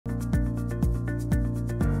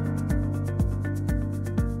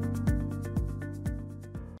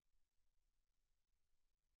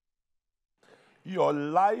Your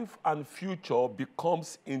life and future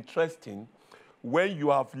becomes interesting when you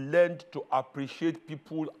have learned to appreciate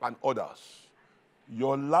people and others.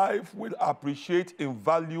 Your life will appreciate in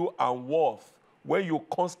value and worth when you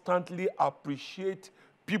constantly appreciate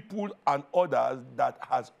people and others that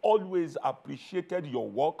has always appreciated your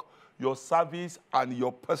work, your service, and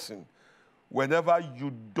your person. Whenever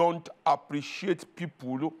you don't appreciate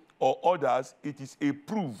people or others, it is a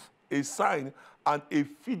proof, a sign, and a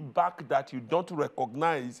feedback that you don't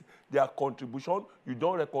recognize their contribution, you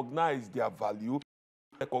don't recognize their value,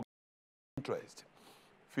 recognize interest.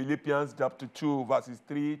 Philippians chapter 2, verses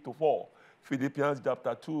 3 to 4. Philippians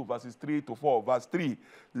chapter 2, verses 3 to 4. Verse 3,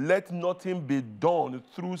 let nothing be done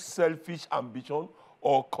through selfish ambition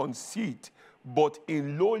or conceit, but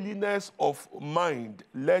in lowliness of mind,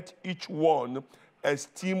 let each one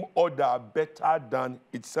esteem other better than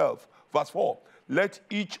itself. Verse 4, let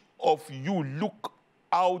each of you look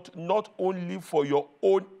out not only for your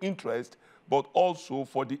own interest, but also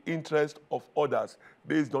for the interest of others.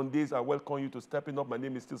 Based on this, I welcome you to Stepping Up. My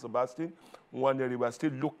name is still Sebastian. One day we are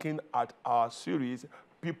still looking at our series,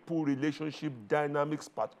 People Relationship Dynamics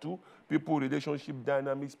Part 2. People Relationship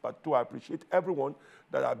Dynamics Part 2. I appreciate everyone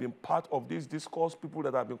that have been part of this discourse, people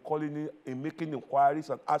that have been calling in and making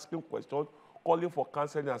inquiries and asking questions, calling for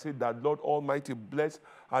counseling, and say that Lord Almighty bless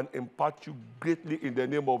and impart you greatly in the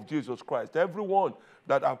name of Jesus Christ. Everyone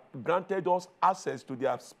that have granted us access to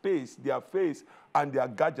their space, their face, and their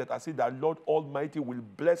gadget, I say that Lord Almighty will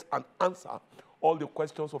bless and answer all the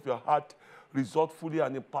questions of your heart resolvefully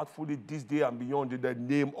and impactfully this day and beyond in the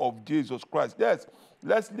name of Jesus Christ. Yes,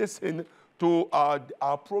 let's listen to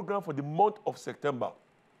our program for the month of September.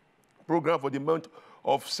 Program for the month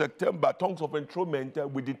of September, Tongues of Enthronement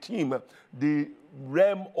with the theme, The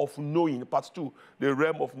Realm of Knowing, Part 2. The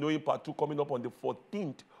Realm of Knowing, Part 2, coming up on the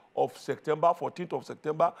 14th of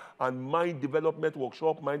September, and Mind Development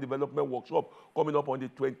Workshop coming up on the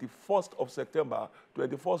 21st of September.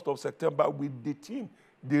 21st of September with the theme,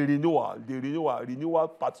 The Renewal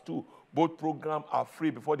Part 2. Both programs are free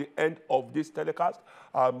before the end of this telecast.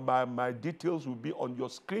 My details will be on your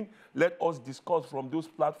screen. Let us discuss from those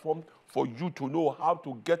platforms for you to know how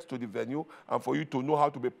to get to the venue and for you to know how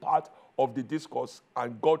to be part of the discourse.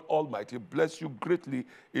 And God Almighty bless you greatly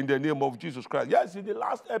in the name of Jesus Christ. Yes, in the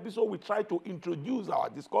last episode, we tried to introduce our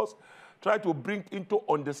discourse, try to bring into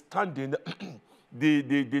understanding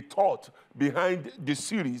the thought behind the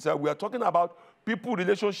series. We are talking about people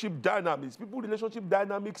relationship dynamics. People relationship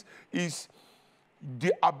dynamics is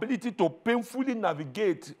the ability to painfully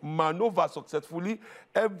navigate, maneuver successfully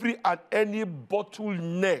every and any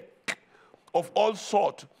bottleneck of all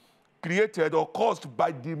sorts created or caused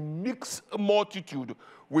by the mixed multitude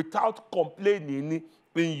without complaining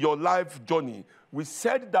in your life journey. We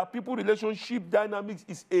said that people relationship dynamics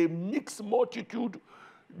is a mixed multitude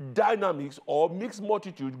dynamics or mixed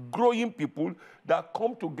multitude, growing people that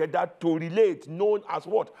come together to relate, known as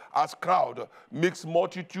what? As crowd. Mixed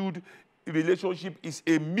multitude relationship is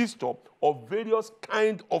a mixture of various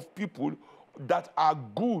kinds of people that are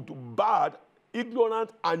good, bad,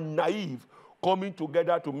 ignorant, and naive, coming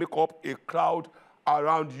together to make up a crowd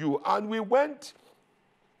around you. And we went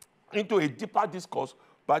into a deeper discourse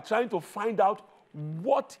by trying to find out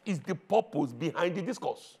what is the purpose behind the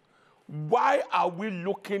discourse. Why are we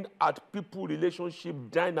looking at people relationship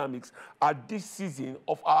dynamics at this season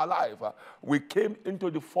of our life? We came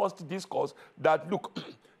into the first discourse that, look,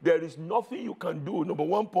 there is nothing you can do. Number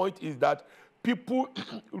one point is that people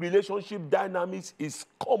relationship dynamics is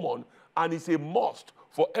common and it's a must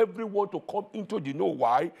for everyone to come into the know.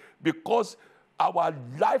 Why? Because our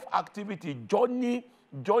life activity, journey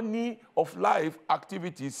of life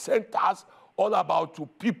activity centers all about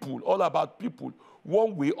people,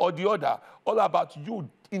 one way or the other, all about you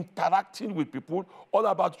interacting with people, all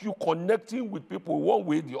about you connecting with people one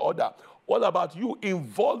way or the other, all about you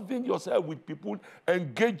involving yourself with people,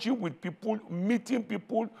 engaging with people, meeting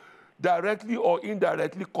people directly or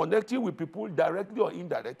indirectly, connecting with people directly or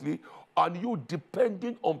indirectly, and you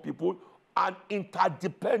depending on people and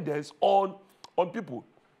interdependence on people.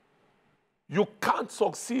 You can't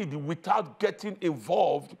succeed without getting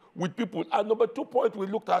involved with people. And number 2 point we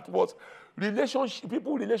looked at was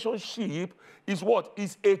people relationship is what?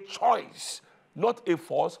 Is a choice, not a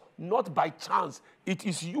force, not by chance. It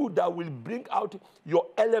is you that will bring out your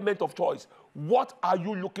element of choice. What are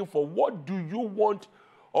you looking for? What do you want,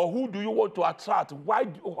 or who do you want to attract?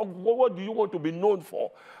 What do you want to be known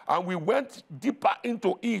for? And we went deeper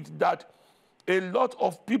into it that a lot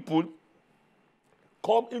of people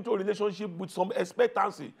come into a relationship with some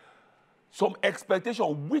expectancy, some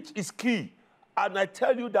expectation, which is key. And I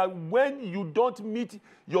tell you that when you don't meet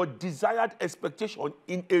your desired expectation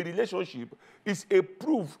in a relationship, it's a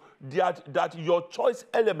proof that your choice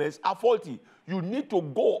elements are faulty. You need to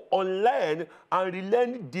go unlearn and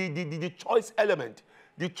relearn the choice element.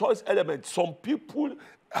 The choice element. Some people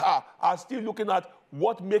are still looking at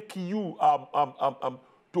what makes you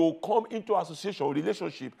to come into association,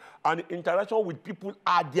 relationship, and interaction with people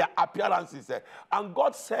at their appearances. And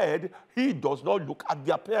God said he does not look at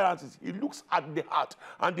the appearances. He looks at the heart.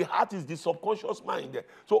 And the heart is the subconscious mind.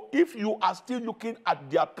 So if you are still looking at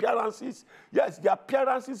the appearances, yes, the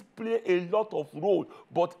appearances play a lot of role,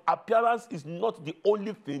 but appearance is not the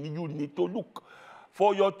only thing you need to look.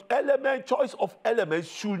 For your element, choice of elements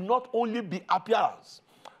should not only be appearance.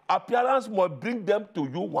 Appearance must bring them to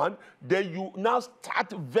you, one. Then you now start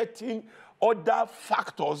vetting other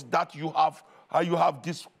factors that you have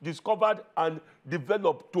discovered and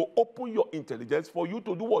developed to open your intelligence for you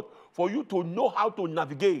to do what? For you to know how to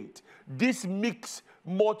navigate this mixed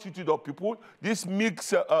multitude of people, this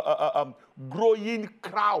mixed growing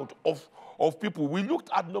crowd of people. We looked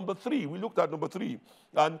at number three.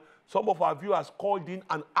 And some of our viewers called in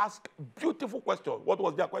and asked beautiful questions. What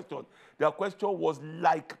was their question? Their question was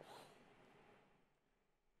like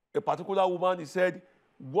a particular woman, he said,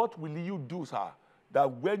 what will you do, sir, that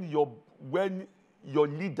when your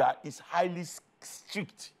leader is highly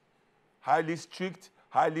strict,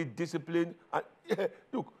 highly disciplined? And,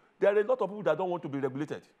 look, there are a lot of people that don't want to be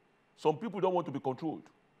regulated. Some people don't want to be controlled.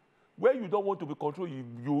 When you don't want to be controlled,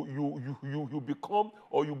 you become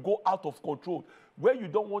or you go out of control. When you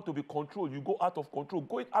don't want to be controlled, you go out of control.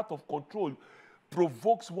 Going out of control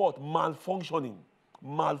provokes what? Malfunctioning.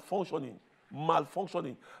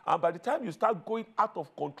 And by the time you start going out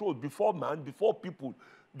of control before man, before people,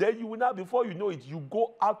 then you will now, before you know it, you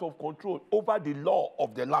go out of control over the law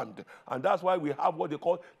of the land. And that's why we have what they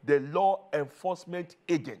call the law enforcement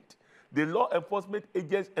agent. The law enforcement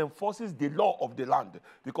agent enforces the law of the land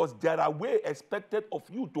because there are ways expected of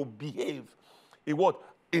you to behave in what?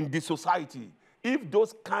 In the society. If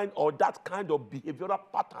those kind or that kind of behavioral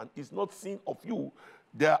pattern is not seen of you,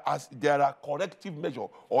 there are corrective measures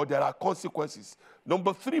or there are consequences.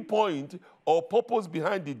 Number 3 point or purpose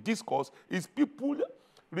behind the discourse is people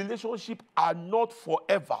relationships are not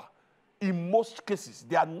forever. In most cases,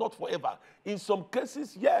 they are not forever. In some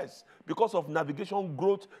cases, yes, because of navigation,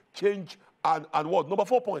 growth, change, and what? Number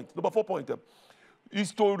 4 point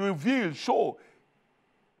is to reveal, show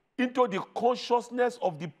into the consciousness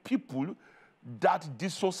of the people that the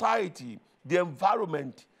society, the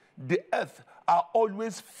environment, the earth are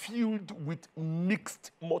always filled with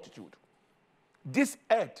mixed multitude. This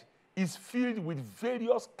earth is filled with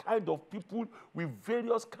various kind of people, with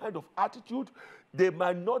various kind of attitude. They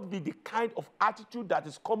might not be the kind of attitude that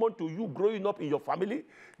is common to you growing up in your family.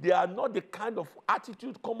 They are not the kind of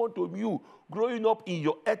attitude common to you growing up in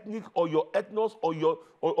your ethnic or your ethnos or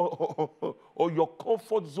your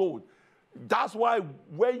comfort zone. That's why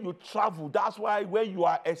when you travel, that's why when you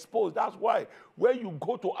are exposed, that's why when you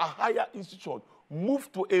go to a higher institution, move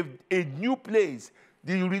to a new place,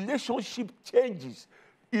 the relationship changes.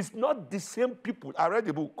 It's not the same people. I read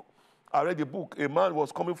a book. A man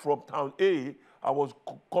was coming from town A and was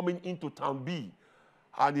coming into town B.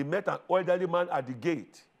 And he met an elderly man at the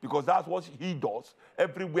gate because that's what he does.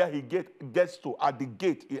 Everywhere he gets to, at the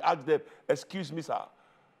gate, he asks them, excuse me, sir,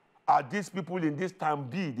 are these people in this town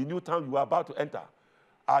B, the new town you are about to enter,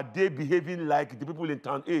 are they behaving like the people in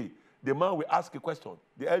town A? The man will ask a question.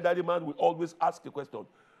 The elderly man will always ask a question.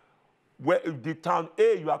 Where the town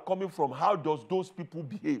A you are coming from, how does those people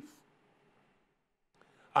behave?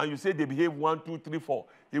 And you say they behave 1, 2, 3, 4.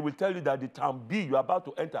 He will tell you that the town B you are about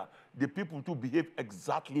to enter, the people too behave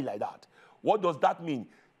exactly like that. What does that mean?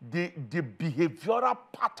 The behavioral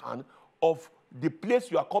pattern of the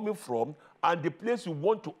place you are coming from and the place you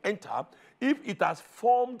want to enter, if it has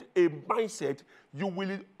formed a mindset, you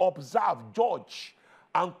will observe, judge,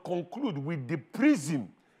 and conclude with the prism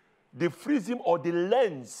or the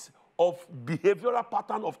lens of behavioral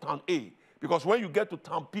pattern of town A. Because when you get to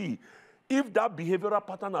town B, if that behavioral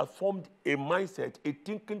pattern has formed a mindset, a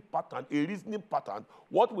thinking pattern, a reasoning pattern,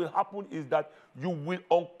 what will happen is that you will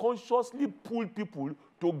unconsciously pull people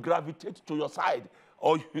to gravitate to your side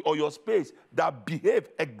or your space that behave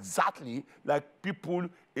exactly like people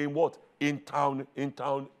in what? In town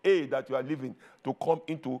A that you are living to come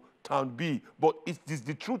into town B. But it is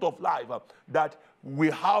the truth of life that we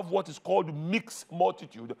have what is called mixed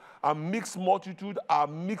multitude. And mixed multitude are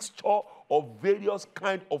mixture of various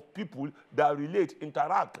kind of people that relate,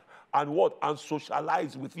 interact, and what? And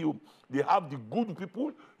socialize with you. They have the good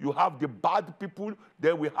people, you have the bad people,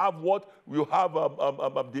 then we have what? We have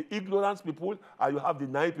the ignorance people, and you have the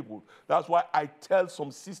naive people. That's why I tell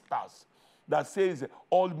some sisters that says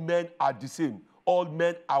all men are the same. All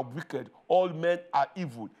men are wicked. All men are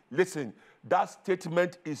evil. Listen, that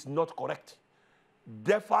statement is not correct.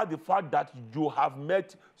 Therefore, the fact that you have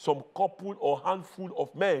met some couple or handful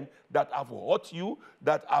of men that have hurt you,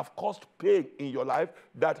 that have caused pain in your life,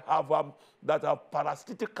 that have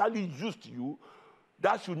parasitically used you,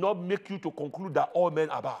 that should not make you to conclude that all men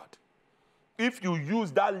are bad. If you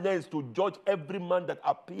use that lens to judge every man that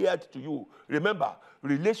appeared to you, remember,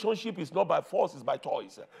 relationship is not by force, it's by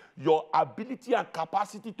choice. Your ability and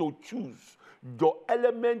capacity to choose, your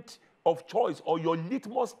element of choice or your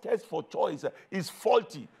litmus test for choice is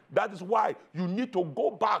faulty. That is why you need to go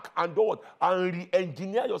back and do it and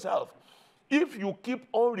re-engineer yourself. If you keep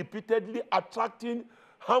on repeatedly attracting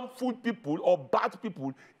harmful people or bad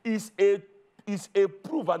people, is a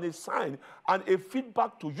proof and a sign and a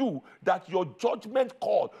feedback to you that your judgment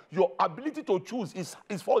call, your ability to choose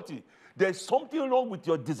is faulty. There's something wrong with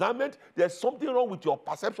your discernment. There's something wrong with your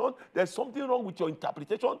perception. There's something wrong with your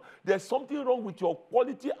interpretation. There's something wrong with your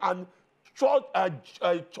quality and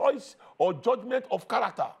choice or judgment of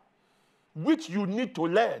character, which you need to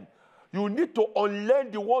learn. You need to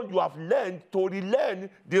unlearn the one you have learned to relearn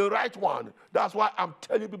the right one. That's why I'm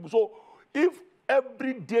telling people. So if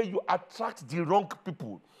every day you attract the wrong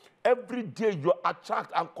people, every day you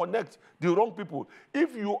attract and connect the wrong people.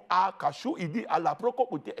 If you are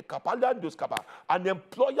an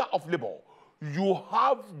employer of labor, you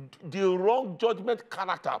have the wrong judgment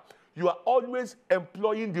character. You are always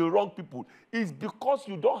employing the wrong people. It's because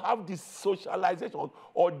you don't have the socialization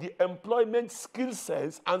or the employment skill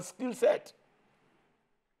sense and skill set.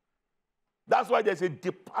 That's why there's a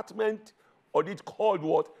department, or it's called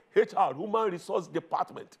what? HR, Human Resource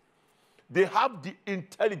Department. They have the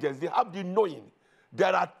intelligence, they have the knowing.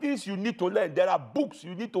 There are things you need to learn. There are books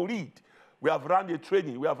you need to read. We have run a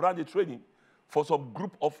training for some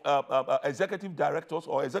group of executive directors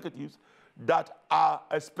or executives that are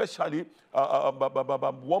especially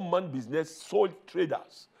one-man business, sole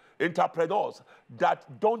traders, entrepreneurs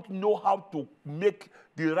that don't know how to make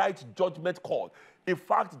the right judgment call. In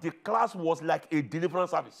fact, the class was like a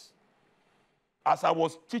deliverance service. As I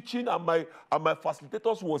was teaching and my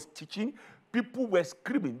facilitators was teaching, people were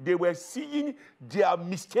screaming. They were seeing their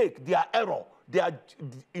mistake, their error,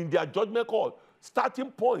 in their judgment call. Starting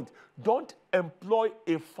point, don't employ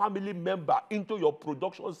a family member into your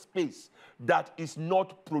production space that is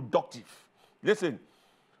not productive. Listen,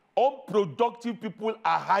 unproductive people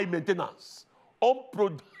are high maintenance.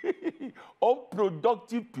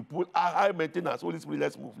 Unproductive people are high maintenance. Holy Spirit,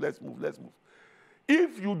 let's move.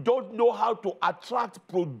 If you don't know how to attract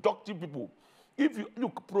productive people, if you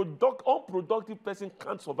look, unproductive person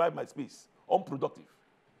can't survive my space. Unproductive.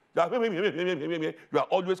 You are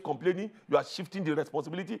always complaining. You are shifting the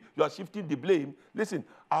responsibility. You are shifting the blame. Listen,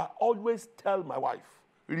 I always tell my wife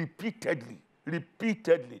repeatedly,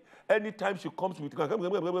 anytime she comes with,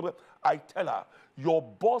 I tell her, your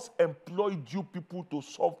boss employed you people to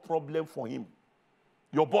solve problem for him.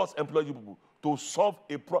 Your boss employed you people to solve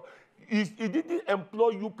a problem. He didn't employ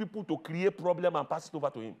you people to create problem and pass it over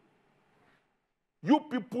to him. You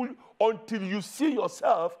people, until you see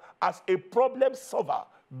yourself as a problem solver,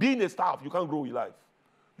 being a staff, you can't grow in life.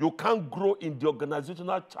 You can't grow in the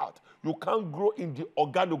organizational chart. You can't grow in the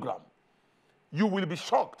organogram. You will be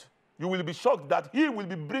shocked. You will be shocked that he will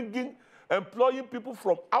be employing people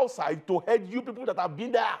from outside to head you people that have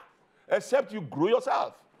been there. Except you grow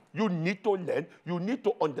yourself. You need to learn. You need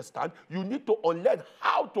to understand. You need to unlearn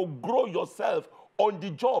how to grow yourself on the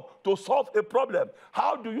job to solve a problem.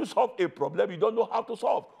 How do you solve a problem you don't know how to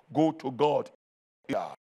solve? Go to God.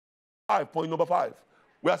 Yeah. Point number 5.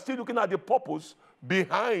 We are still looking at the purpose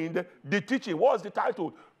behind the teaching. What's the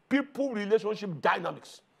title? People relationship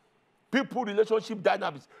dynamics. People relationship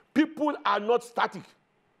dynamics. People are not static.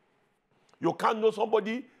 You can't know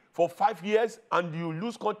somebody for 5 years and you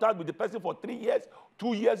lose contact with the person for 3 years,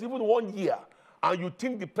 2 years, even 1 year, and you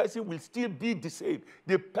think the person will still be the same.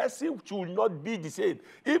 The person should not be the same.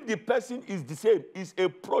 If the person is the same, it's a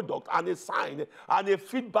product and a sign and a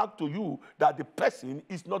feedback to you that the person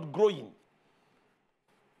is not growing.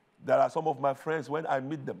 There are some of my friends, when I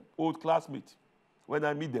meet them, old classmates, when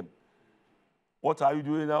I meet them, what are you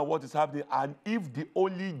doing now? What is happening? And if the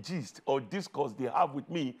only gist or discourse they have with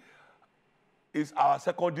me is our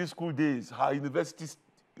secondary school days, our university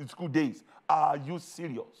school days, are you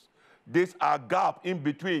serious? There's a gap in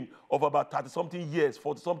between of about 30-something years,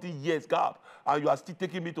 40-something years gap, and you are still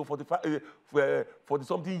taking me to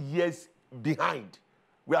 40-something years behind.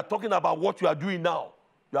 We are talking about what you are doing now.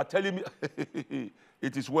 You are telling me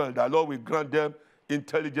it is well. The Lord will grant them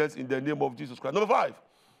intelligence in the name of Jesus Christ. Number 5,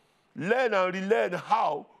 learn and relearn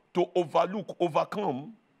how to overlook,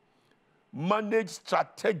 overcome, manage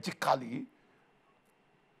strategically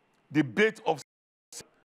the bait of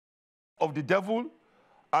the devil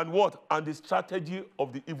and what? And the strategy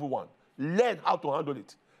of the evil one. Learn how to handle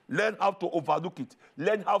it. Learn how to overlook it.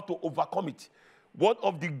 Learn how to overcome it. One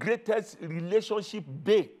of the greatest relationship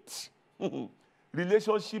bait,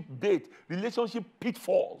 relationship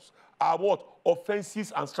pitfalls are what?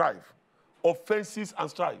 Offenses and strife. Offenses and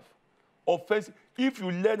strife. Offense. If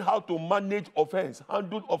you learn how to manage offense,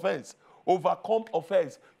 handle offense, overcome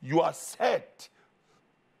offense, you are set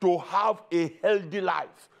to have a healthy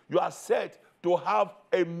life. You are set to have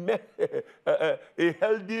a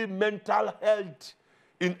healthy mental health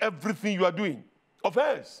in everything you are doing.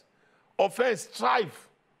 Offense, strife,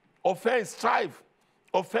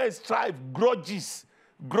 grudges.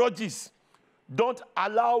 Don't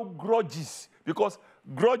allow grudges, because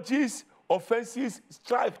grudges, offenses,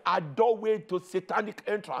 strife are doorway to satanic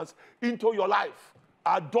entrance into your life.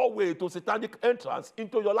 A doorway to satanic entrance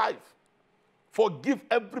into your life. Forgive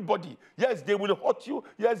everybody. Yes, they will hurt you.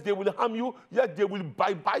 Yes, they will harm you. Yes, they will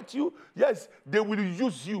bite you. Yes, they will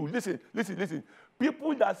use you. Listen.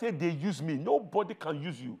 People that say they use me, nobody can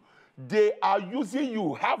use you. They are using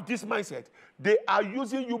you. Have this mindset. They are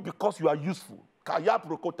using you because you are useful.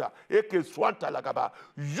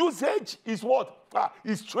 Usage is what?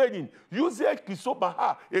 Is training. Usage is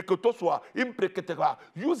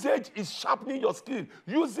usage is sharpening your skill.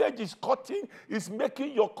 Usage is cutting, is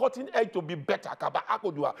making your cutting edge to be better.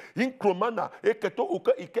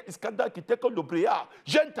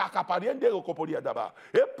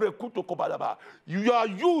 You are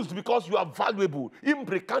used because you are valuable. If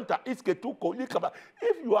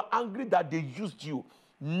you are angry that they used you,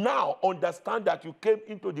 now understand that you came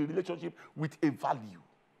into the relationship with a value.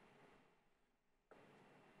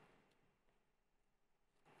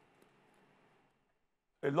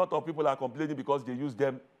 A lot of people are complaining because they use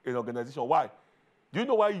them in organization. Why? Do you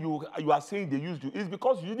know why you are saying they used you? It's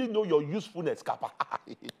because you didn't know your usefulness, Kappa.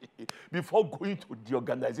 Before going to the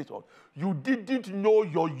organization. You didn't know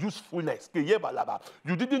your usefulness. You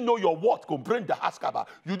didn't know your worth.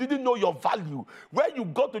 You didn't know your value. When you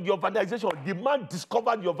got to the organization, the man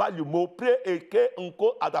discovered your value.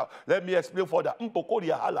 Let me explain further.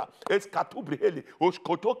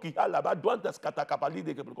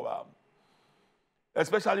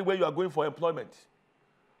 Especially when you are going for employment.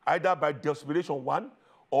 Either by desperation, one,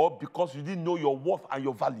 or because you didn't know your worth and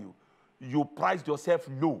your value. You priced yourself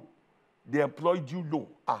low. They employed you low.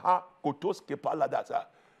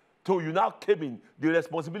 So you now came in. The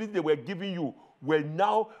responsibility they were giving you were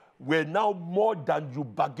now more than you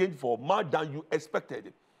bargained for, more than you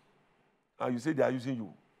expected. And you say they are using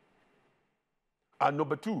you. And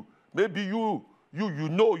number 2, maybe you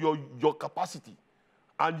know your capacity.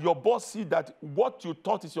 And your boss see that what you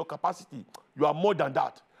thought is your capacity, you are more than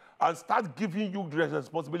that. And start giving you the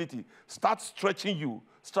responsibility. Start stretching you.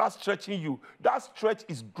 That stretch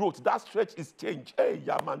is growth. That stretch is change.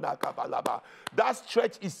 That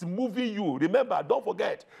stretch is moving you. Remember, don't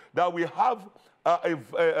forget that we have a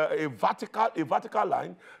vertical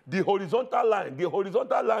line. The horizontal line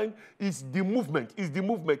is the movement.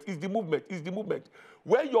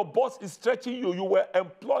 When your boss is stretching you, you were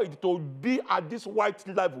employed to be at this white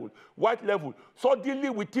level. Suddenly,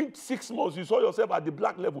 within 6 months, you saw yourself at the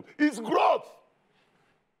black level. It's growth.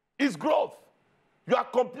 You are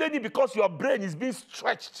complaining because your brain is being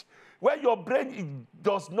stretched. When your brain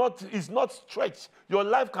is not stretched, your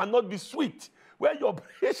life cannot be sweet. When your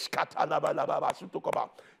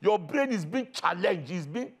brain is being challenged, is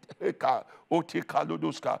being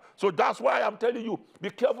so that's why I'm telling you, be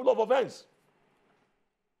careful of offense.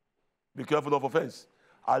 Be careful of offense.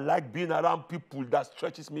 I like being around people that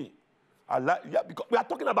stretches me. Because we are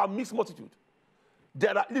talking about mixed multitude.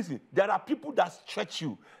 There are people that stretch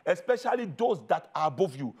you, especially those that are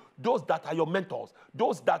above you, those that are your mentors,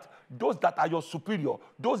 those that are your superior,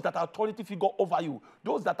 those that are authority figure over you,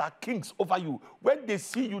 those that are kings over you. When they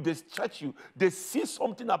see you, they stretch you. They see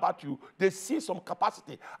something about you. They see some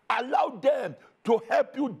capacity. Allow them to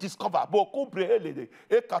help you discover. I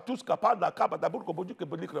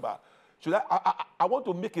want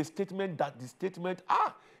to make a statement that the statement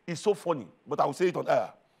is so funny, but I will say it on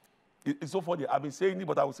air. It's so funny. I've been saying it,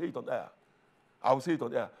 but I will say it on air. I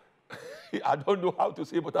don't know how to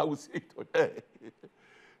say it, but I will say it on air.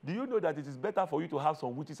 Do you know that it is better for you to have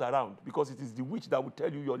some witches around? Because it is the witch that will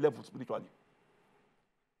tell you your level spiritually.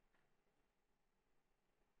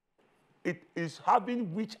 It is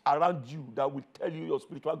having witch around you that will tell you your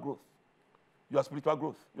spiritual growth. Your spiritual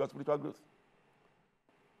growth. Your spiritual growth.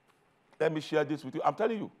 Let me share this with you. I'm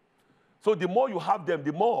telling you. So the more you have them,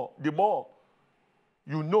 the more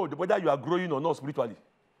you know whether you are growing or not spiritually.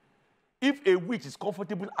 If a witch is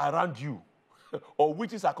comfortable around you, or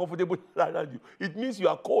witches are comfortable around you, it means you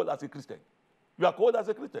are called as a Christian. You are called as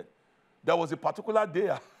a Christian. There was a particular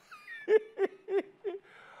day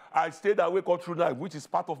I stayed awake all through the night, which is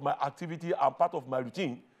part of my activity and part of my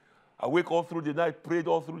routine. I wake all through the night, prayed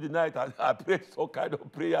all through the night, and I prayed some kind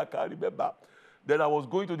of prayer, I can't remember. Then I was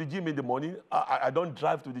going to the gym in the morning. I don't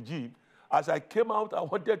drive to the gym. As I came out, I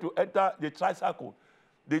wanted to enter the tricycle.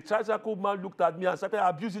 The tricycle man looked at me and started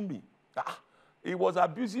abusing me. He was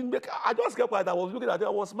abusing me. I just kept quiet. I was looking at him.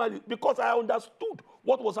 I was smiling because I understood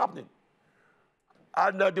what was happening.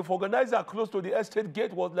 And the organizer close to the estate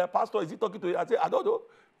gate was like, Pastor, is he talking to you? I said, I don't know.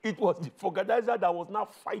 It was the organizer that was now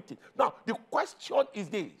fighting. Now, the question is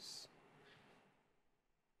this.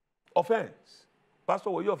 Offense. Pastor,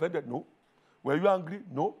 were you offended? No. Were you angry?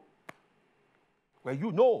 No. Were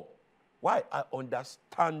you? No. Why? I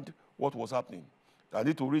understand what was happening. I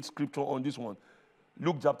need to read scripture on this one.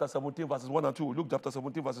 Luke chapter 17, verses 1 and 2. Luke chapter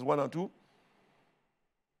 17, verses 1 and 2.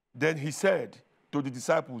 Then he said to the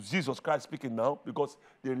disciples, Jesus Christ speaking now, because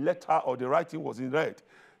the letter or the writing was in red.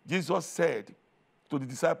 Jesus said to the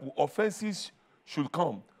disciples, offenses should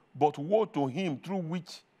come, but woe to him through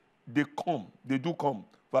which they do come.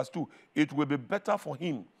 Verse 2, it will be better for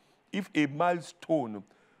him if a milestone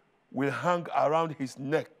will hang around his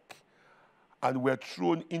neck and were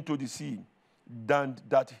thrown into the sea, than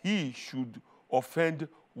that he should offend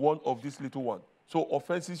one of these little ones. So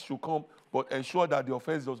offenses should come, but ensure that the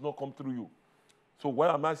offense does not come through you. So what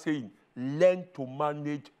am I saying? Learn to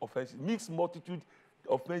manage offenses. Mixed multitude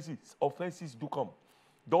offenses do come.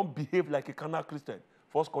 Don't behave like a carnal Christian.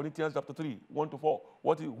 1 Corinthians chapter 3, 1-4.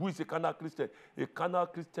 Who is a carnal Christian? A carnal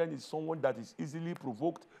Christian is someone that is easily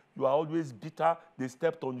provoked. You are always bitter. They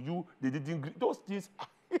stepped on you. They didn't greet. Those things,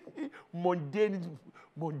 mundane,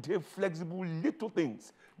 flexible, little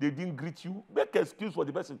things. They didn't greet you. Make an excuse for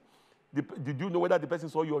the person. Did you know whether the person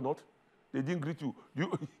saw you or not? They didn't greet you.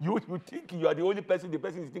 You think you are the only person the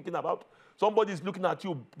person is thinking about? Somebody is looking at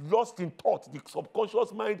you, lost in thought. The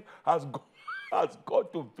subconscious mind has gone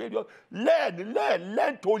to various.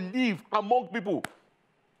 Learn to live among people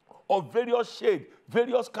of various shade,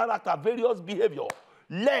 various character, various behavior.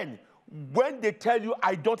 Learn. When they tell you,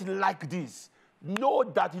 I don't like this, know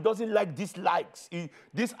that he doesn't like dislikes.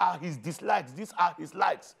 These are his dislikes. These are his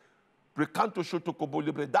likes.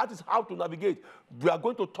 That is how to navigate. We are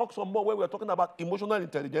going to talk some more when we are talking about emotional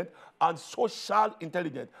intelligence and social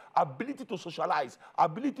intelligence. Ability to socialize.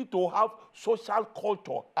 Ability to have social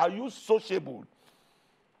culture. Are you sociable?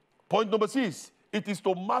 Point number 6. It is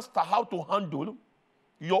to master how to handle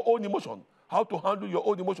your own emotion. How to handle your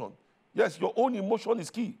own emotion. Yes, your own emotion is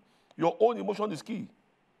key. Your own emotion is key.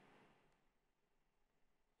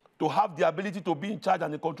 To have the ability to be in charge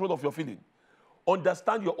and in control of your feeling.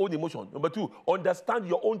 Understand your own emotion. Number 2, understand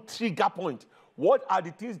your own trigger point. What are the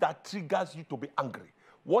things that triggers you to be angry?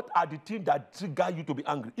 What are the things that trigger you to be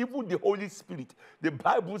angry? Even the Holy Spirit. The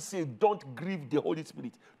Bible says, don't grieve the Holy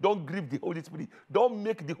Spirit. Don't grieve the Holy Spirit. Don't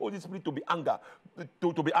make the Holy Spirit to be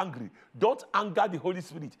angry. Don't anger the Holy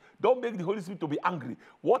Spirit. Don't make the Holy Spirit to be angry.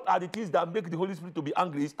 What are the things that make the Holy Spirit to be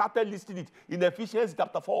angry? He started listing it in Ephesians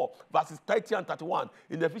chapter 4, verses 30 and 31.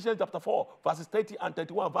 In Ephesians chapter 4, verses 30 and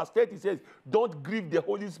 31, verse 30 says, don't grieve the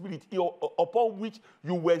Holy Spirit upon which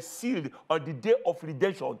you were sealed on the day of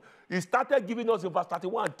redemption. He started giving us in verse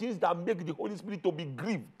 31 things that make the Holy Spirit to be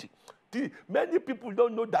grieved. Many people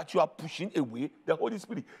don't know that you are pushing away the Holy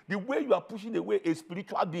Spirit. The way you are pushing away a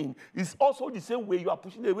spiritual being is also the same way you are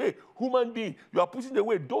pushing away human being. You are pushing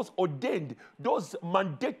away those ordained, those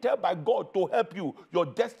mandated by God to help you, your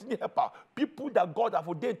destiny helper, people that God have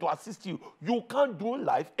ordained to assist you. You can't do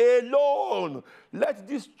life alone. Let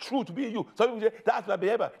this truth be in you. Some people say, that's my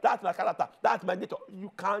behavior, that's my character, that's my nature.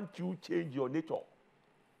 You change your nature.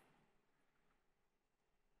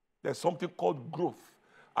 There's something called growth.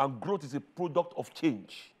 And growth is a product of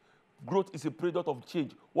change. Growth is a product of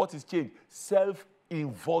change. What is change?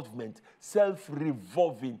 Self-involvement,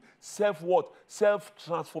 self-revolving, self-what?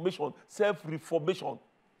 Self-transformation, self-reformation.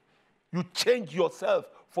 You change yourself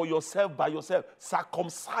for yourself by yourself.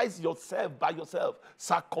 Circumcise yourself by yourself.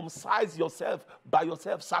 Circumcise yourself by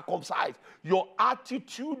yourself. Circumcise. Your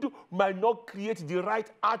attitude might not create the right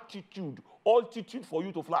attitude altitude for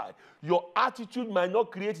you to fly. Your attitude might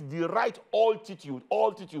not create the right altitude.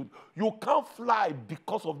 You can't fly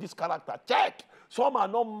because of this character. Check. Some are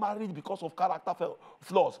not married because of character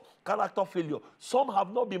flaws, character failure. Some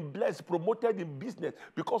have not been blessed, promoted in business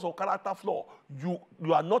because of character flaw. You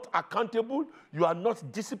are not accountable. You are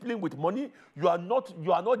not disciplined with money. You are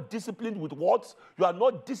not disciplined with words. You are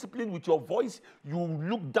not disciplined with your voice. You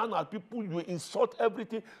look down at people. You insult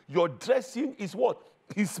everything. Your dressing is what?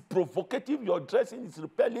 Is provocative, your dressing is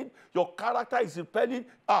repelling, your character is repelling.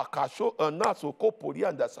 So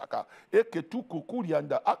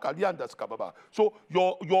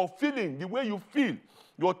your feeling, the way you feel,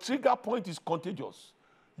 your trigger point is contagious.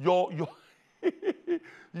 Your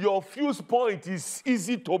your fuse point is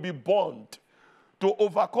easy to be burned, to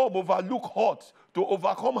overlook hurt, to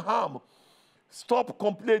overcome harm. Stop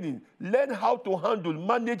complaining. Learn how to handle,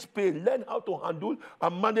 manage pain. Learn how to handle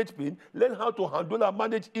and manage pain. Learn how to handle and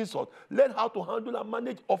manage insult. Learn how to handle and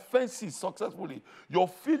manage offenses successfully. Your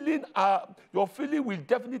feeling will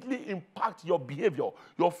definitely impact your behavior.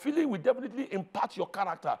 Your feeling will definitely impact your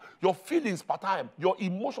character. Your feelings per time, your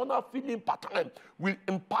emotional feeling per time will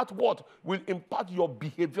impact what? Will impact your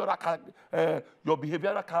behavioral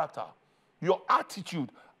character. Your attitude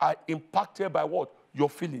are impacted by what? Your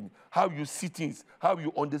feeling, how you see things, how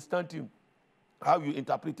you understand things, how you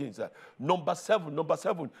interpret things. Number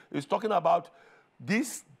seven is talking about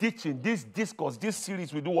this teaching, this discourse, this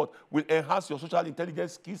series will do what? Will enhance your social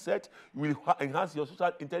intelligence skill set, will enhance your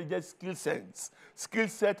social intelligence skill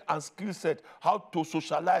set, how to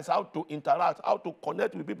socialize, how to interact, how to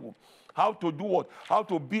connect with people, how to do what? How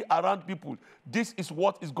to be around people. This is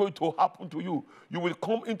what is going to happen to you. You will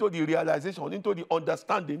come into the realization, into the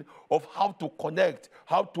understanding of how to connect,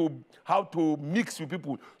 how to mix with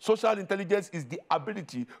people. Social intelligence is the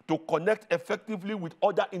ability to connect effectively with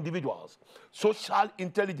other individuals. Social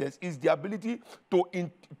intelligence is the ability to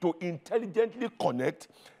intelligently connect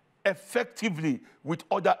effectively with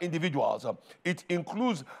other individuals. It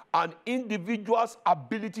includes an individual's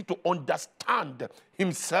ability to understand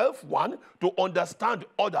himself, one, to understand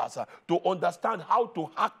others, to understand how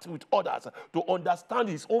to act with others, to understand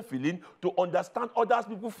his own feeling, to understand other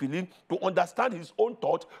people's feeling, to understand his own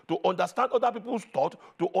thought, to understand other people's thought,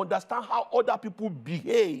 to understand how other people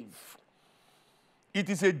behave.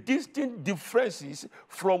 It is a distinct difference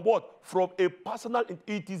from what? From a personal,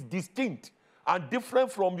 it is distinct and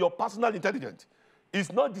different from your personal intelligence.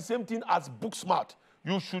 It's not the same thing as book smart.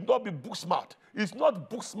 You should not be book smart. It's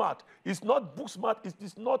not book smart. It's not book smart.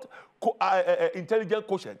 It's not intelligent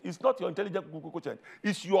quotient. It's not your intelligent quotient.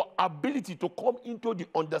 It's your ability to come into the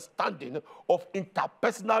understanding of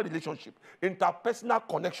interpersonal relationship, interpersonal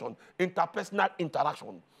connection, interpersonal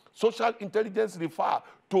interaction. Social intelligence refers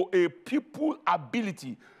to a people's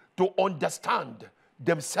ability to understand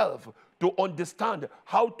themselves, to understand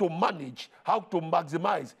how to manage, how to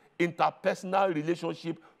maximize interpersonal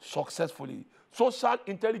relationship successfully. Social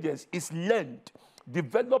intelligence is learned,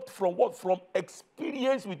 developed from what? From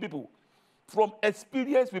experience with people. From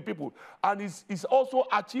experience with people. And is also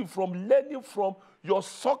achieved from learning from your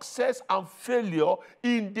success and failure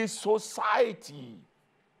in the society.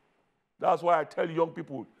 That's why I tell young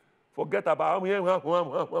people, forget about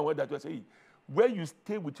that you're saying. When you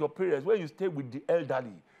stay with your parents, when you stay with the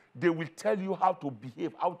elderly, they will tell you how to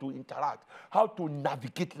behave, how to interact, how to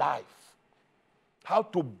navigate life, how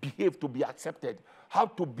to behave to be accepted, how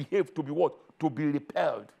to behave to be what? To be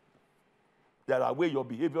repelled. There are ways your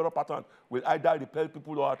behavioral pattern will either repel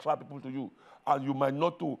people or attract people to you. And you might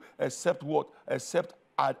not do except what? Except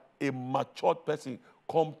a matured person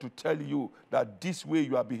come to tell you that this way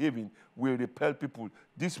you are behaving will repel people.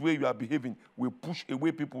 This way you are behaving will push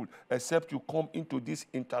away people, except you come into this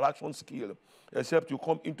interaction skill, except you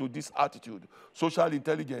come into this attitude. Social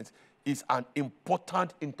intelligence is an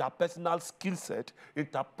important interpersonal skill set,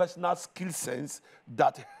 interpersonal skill sense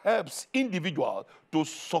that helps individuals to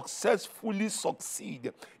successfully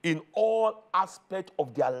succeed in all aspects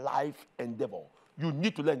of their life endeavor. You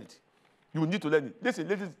need to learn it. You need to learn it.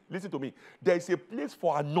 Listen to me. There is a place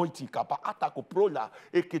for anointing.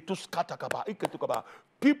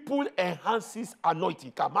 People enhances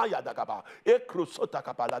anointing.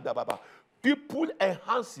 People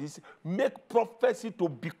enhances make prophecy to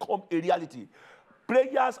become a reality.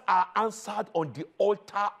 Prayers are answered on the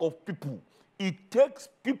altar of people. It takes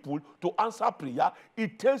people to answer prayer.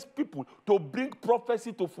 It takes people to bring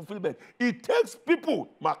prophecy to fulfillment. It takes people.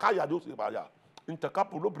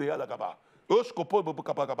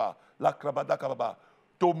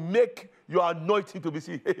 To make your anointing to be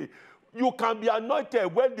seen. You can be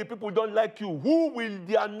anointed when the people don't like you. Who will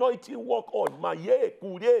the anointing work on? Maye,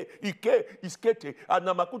 kure, ike, iskete,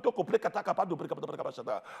 anamakuto kopre kataka pado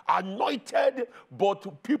prekapata. Anointed,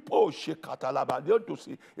 but people shekatalaba. They want to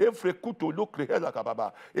say, efrekuto lokre hela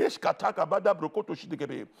kababa. Eshkataka bada brokoto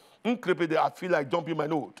shidekebe. I feel like jumping my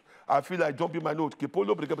note. I feel like jumping my note.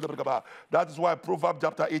 That is why Proverbs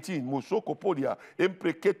chapter 18,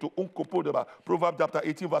 Proverbs chapter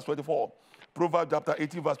 18, verse 24. Proverbs chapter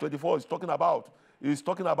 18, verse 24 is talking about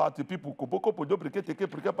the people.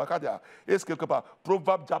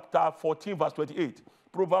 Proverbs chapter 14, verse 28.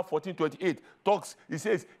 Proverbs 14:28 talks, it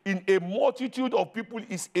says, in a multitude of people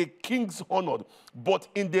is a king's honor, but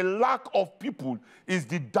in the lack of people is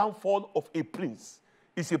the downfall of a prince.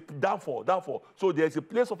 It's a downfall. So there's a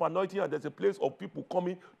place of anointing and there's a place of people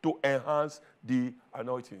coming to enhance the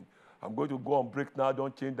anointing. I'm going to go on break now.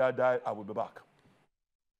 Don't change that dial. I will be back.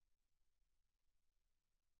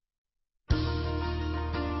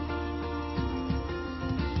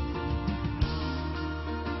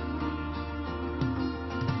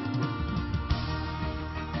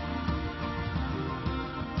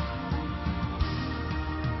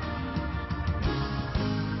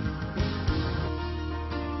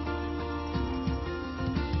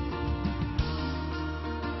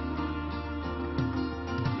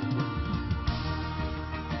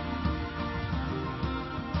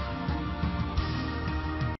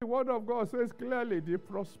 The word of God says clearly, the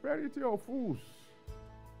prosperity of fools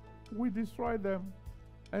will destroy them.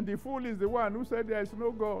 And the fool is the one who said there is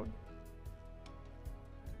no God.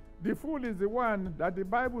 The fool is the one that the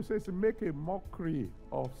Bible says make a mockery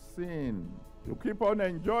of sin. You keep on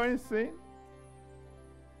enjoying sin.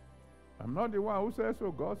 I'm not the one who says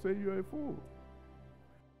so. God says you're a fool.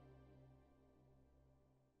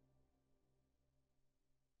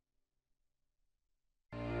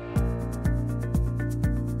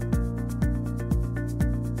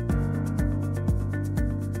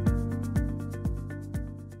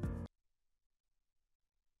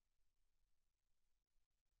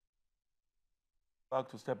 Back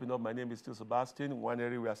to Stepping Up. My name is still Sebastian. One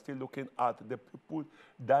area we are still looking at the People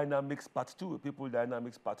Dynamics Part 2. People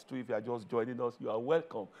Dynamics Part 2. If you are just joining us, you are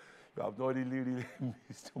welcome. You have not really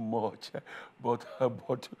missed much. But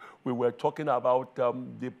we were talking about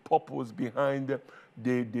the purpose behind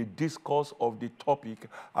the discourse of the topic.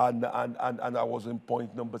 And I was in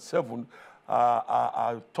point number 7.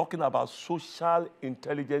 Talking about social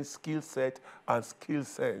intelligence skill set and skill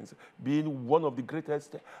sense being one of the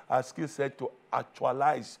greatest skill set to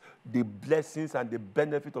actualize the blessings and the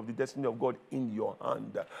benefit of the destiny of God in your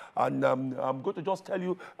hand. And I'm going to just tell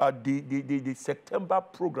you the September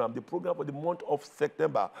program, the program for the month of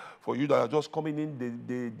September. For you that are just coming in,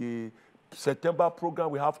 the September program,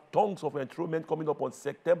 we have tons of enrollment coming up on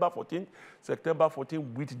September 14th. September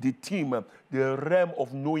 14th with the team, the Realm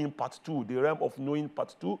of Knowing Part 2, the Realm of Knowing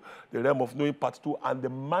Part 2, the Realm of Knowing Part 2, and the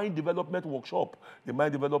Mind Development Workshop. The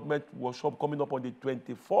Mind Development Workshop coming up on the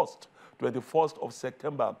 21st of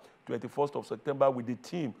September, 21st of September with the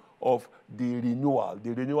team of the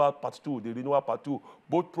renewal part 2.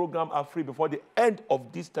 Both programs are free before the end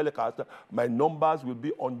of this telecast. My numbers will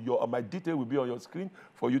be on my detail will be on your screen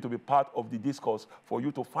for you to be part of the discourse, for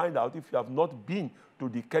you to find out if you have not been to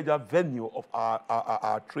the Keja venue of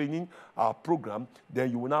our training, our program,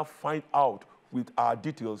 then you will now find out with our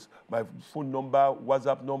details. My phone number,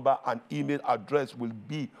 WhatsApp number, and email address will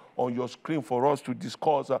be on your screen for us to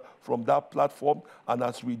discuss from that platform. And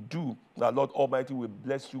as we do, the Lord Almighty will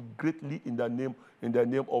bless you greatly in the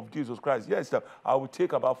name of Jesus Christ. Yes, I will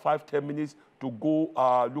take about 5-10 minutes to go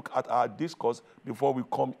look at our discourse before we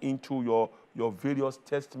come into your various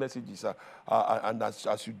text messages. And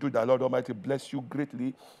as you do, the Lord Almighty bless you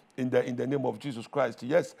greatly in the name of Jesus Christ.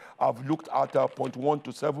 Yes, I've looked at point 1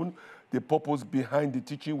 to 7. The purpose behind the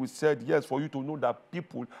teaching, we said, yes, for you to know that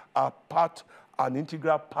people are an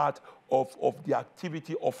integral part of the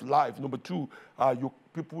activity of life. Number 2, your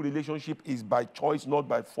people relationship is by choice, not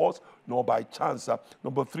by force, nor by chance.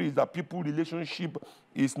 Number 3 is that people relationship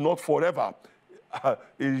is not forever.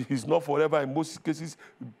 It is not forever. In most cases,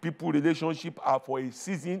 people relationship are for a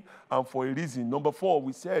season and for a reason. Number 4,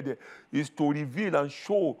 we said, is to reveal and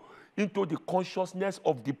show into the consciousness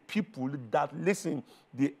of the people that, listen,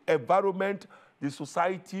 the environment the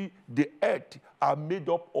society, the earth are made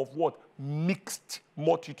up of what? Mixed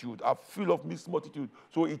multitude, are full of mixed multitude.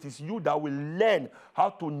 So it is you that will learn how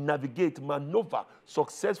to navigate, maneuver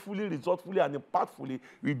successfully, resourcefully, and impactfully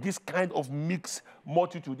with this kind of mixed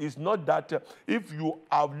multitude. It's not that if you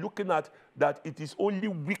are looking at that it is only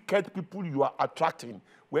wicked people you are attracting.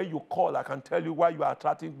 When you call, I can tell you why you are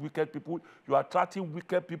attracting wicked people. You are attracting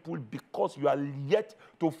wicked people because you are yet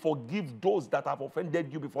to forgive those that have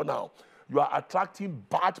offended you before now. You are attracting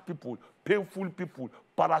bad people, painful people,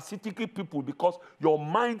 parasitic people, because your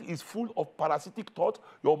mind is full of parasitic thoughts.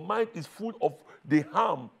 Your mind is full of the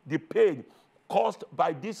harm, the pain caused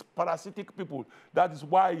by these parasitic people. That is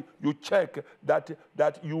why you check that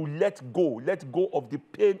you let go of the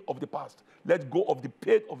pain of the past. Let go of the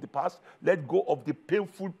pain of the past. Let go of the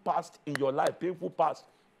painful past in your life, painful past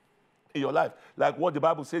in your life. Like what the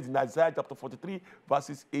Bible says in Isaiah chapter 43,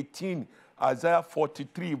 verses 18. Isaiah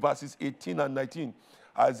 43, verses 18 and 19.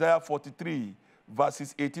 Isaiah 43,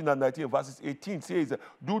 verses 18 and 19. Verses 18 says,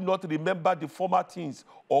 do not remember the former things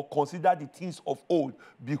or consider the things of old.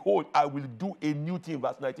 Behold, I will do a new thing.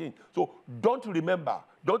 Verse 19. So don't remember,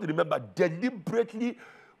 deliberately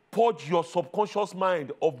purge your subconscious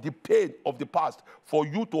mind of the pain of the past for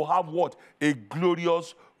you to have what? A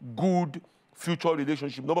glorious, good future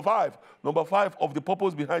relationship. Number five of the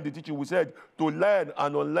purpose behind the teaching, we said to learn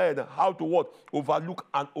and unlearn how to what? Overlook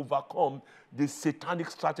and overcome the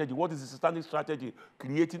satanic strategy. What is the satanic strategy?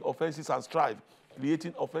 Creating offenses and strife.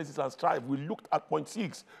 Creating offenses and strife. We looked at point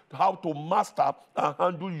 6, how to master and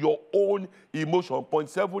handle your own emotion.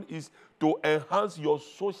 Point 7 is to enhance your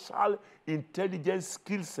social intelligence,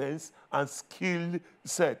 skill sense, and skill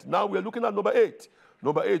set. Now we're looking at number 8.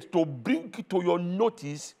 Number 8, to bring to your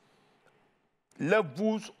notice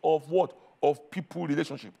levels of what? Of people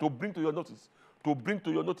relationship. To bring to your notice. To bring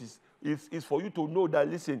to your notice is for you to know that,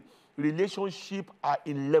 listen, relationships are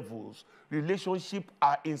in levels. Relationships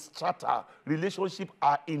are in strata. Relationships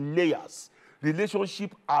are in layers.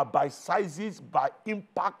 Relationships are by sizes, by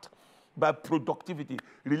impact, by productivity.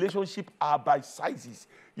 Relationships are by sizes.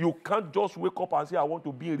 You can't just wake up and say, I want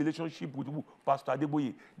to be in a relationship with Pastor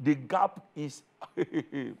Adeboye. The gap is...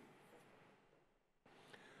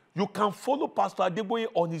 You can follow Pastor Adeboye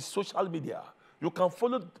on his social media. You can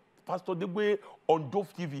follow Pastor Adeboye on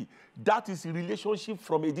Dove TV. That is a relationship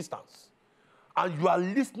from a distance. And you are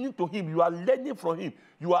listening to him. You are learning from him.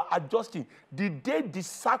 You are adjusting. The day the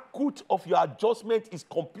circuit of your adjustment is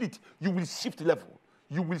complete, you will shift level.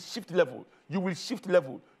 You will shift level. You will shift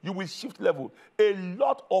level. You will shift level. A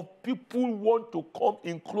lot of people want to come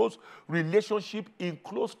in close relationship, in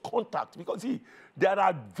close contact. Because, see, there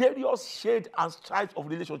are various shades and stripes of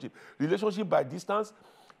relationship. Relationship by distance,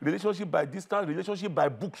 relationship by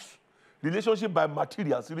books, relationship by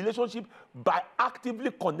materials, relationship by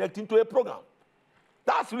actively connecting to a program.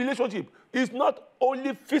 That's relationship. It's not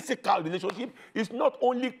only physical relationship. It's not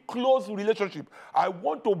only close relationship. I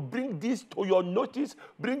want to bring this to your notice,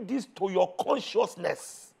 bring this to your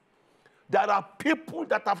consciousness. There are people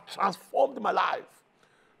that have transformed my life,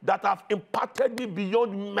 that have impacted me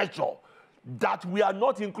beyond measure, that we are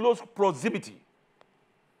not in close proximity.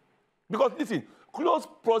 Because listen, close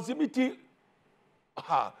proximity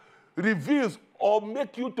reveals or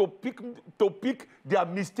make you to pick their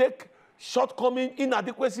mistake, shortcoming,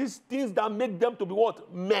 inadequacies, things that make them to be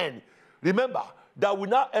what? Men. Remember, that will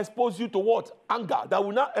not expose you to what? Anger. That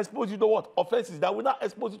will not expose you to what? Offenses. That will not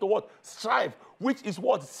expose you to what? Strife, which is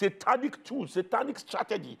what? Satanic tool, satanic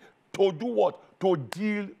strategy to do what? To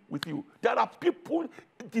deal with you. There are people,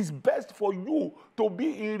 it is best for you to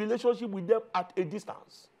be in relationship with them at a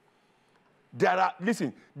distance.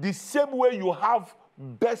 Listen, the same way you have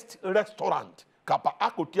best restaurant,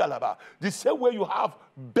 the same way you have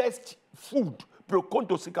best food,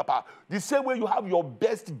 the same way you have your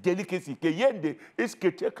best delicacy,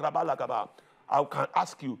 I can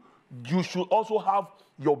ask you, you should also have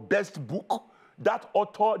your best book, that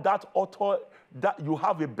you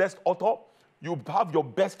have a best author, you have your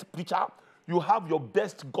best preacher, you have your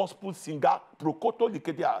best gospel singer,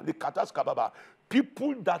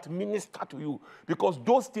 people that minister to you, because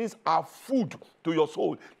those things are food to your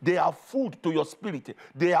soul. They are food to your spirit.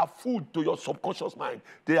 They are food to your subconscious mind.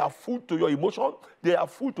 They are food to your emotion. They are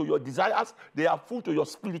food to your desires. They are food to your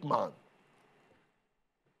spirit man.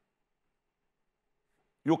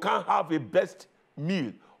 You can't have a best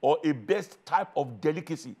meal or a best type of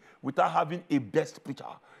delicacy without having a best preacher,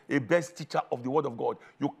 a best teacher of the word of God.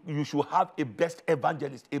 You should have a best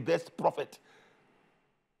evangelist, a best prophet.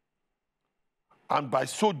 And by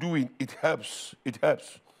so doing, it helps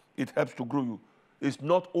to grow you. It's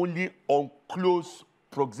not only on close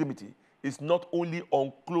proximity. It's not only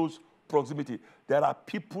on close proximity. There are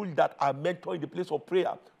people that are mentored in the place of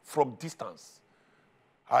prayer from distance.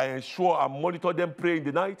 I ensure I monitor them pray in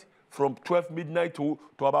the night from 12 midnight to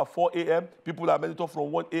about 4 a.m. People are monitored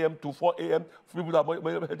from 1 a.m. to 4 a.m. People are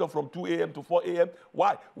monitored from 2 a.m. to 4 a.m.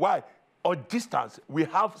 Why? Why? On distance, we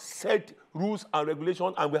have set rules and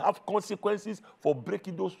regulations, and we have consequences for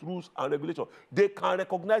breaking those rules and regulations. They can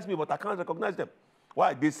recognize me, but I can't recognize them.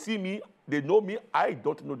 Why? They see me, they know me, I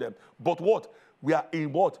don't know them. But what? We are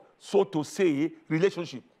in what? So to say,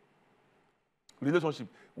 relationship. Relationship.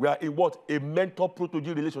 We are in what? A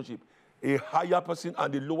mentor-protege relationship. A higher person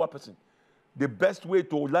and a lower person. The best way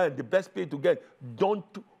to learn, the best way to get, don't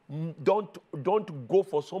go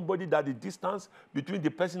for somebody that the distance between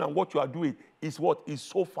the person and what you are doing is what? Is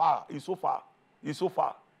so far. Is so far. Is so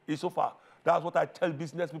far. Is so far. That's what I tell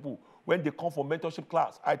business people when they come for mentorship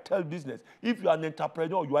class. I tell business, if you are an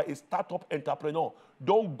entrepreneur, you are a startup entrepreneur,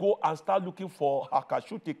 don't go and start looking for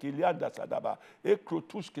Hakashute Kelianda Sadaba,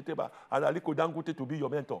 Ekrotush Keteba, and Aliko Dangote to be your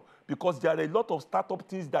mentor. Because there are a lot of startup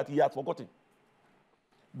things that he has forgotten.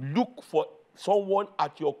 Look for someone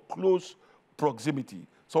at your close proximity.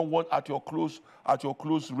 Someone at your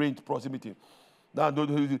close range proximity. Now,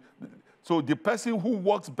 so the person who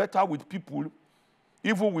works better with people,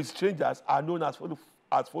 even with strangers, are known as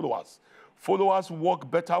followers. Followers work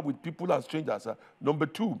better with people and strangers. Number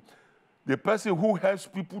two, the person who helps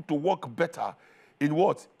people to work better in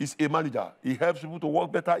what? Is a manager. He helps people to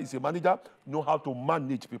work better, is a manager, know how to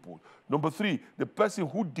manage people. Number three, the person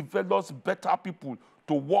who develops better people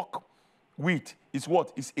to work with is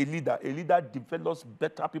what? Is a leader. A leader develops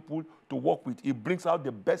better people to work with. He brings out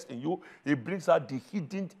the best in you. He brings out the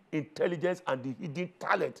hidden intelligence and the hidden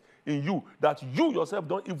talent in you that you yourself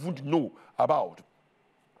don't even know about.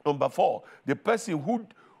 Number four, the person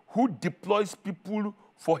who deploys people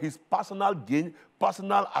for his personal gain,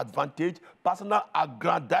 personal advantage, personal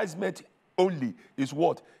aggrandizement only is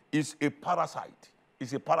what? Is a parasite.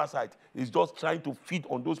 Is a parasite. He's just trying to feed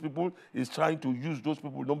on those people. He's trying to use those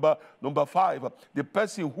people. Number five, the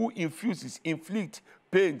person who inflicts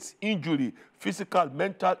pains, injury, physical,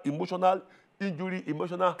 mental, emotional injury,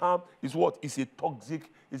 emotional harm is what? Is a toxic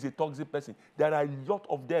person. There are a lot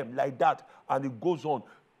of them like that, and it goes on.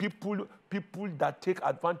 People that take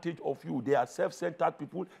advantage of you, they are self-centered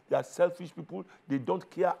people, they are selfish people, they don't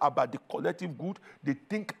care about the collective good, they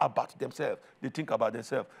think about themselves. They think about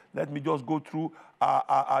themselves. Let me just go through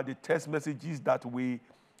the text messages that we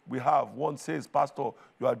have. One says, Pastor,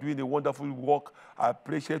 you are doing a wonderful work. I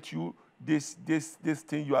appreciate you. This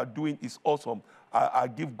thing you are doing is awesome. I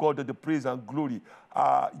give God the praise and glory.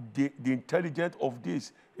 The intelligence of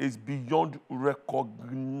this is beyond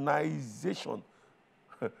recognition.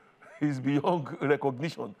 Is beyond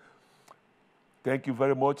recognition. Thank you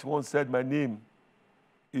very much. One said, my name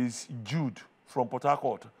is Jude from Port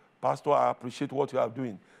Harcourt. Pastor, I appreciate what you are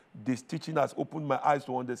doing. This teaching has opened my eyes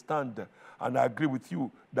to understand, and I agree with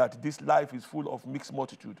you that this life is full of mixed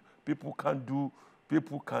multitude. People can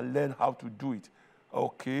learn how to do it.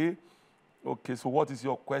 Okay, so what is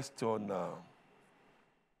your question now?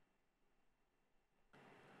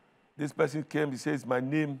 This person came, he says, my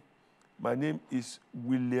name is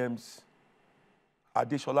Williams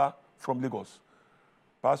Adeshola from Lagos.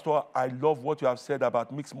 Pastor, I love what you have said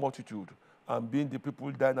about mixed multitude and being the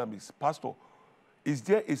people dynamics. Pastor, is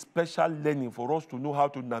there a special learning for us to know how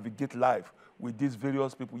to navigate life with these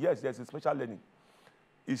various people? Yes, there's a special learning.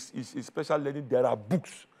 It's a special learning. There are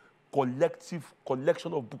books,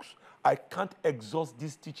 collection of books. I can't exhaust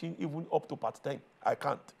this teaching even up to part 10. I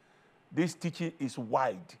can't. This teaching is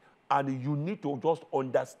wide. And you need to just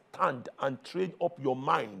understand and train up your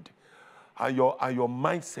mind and your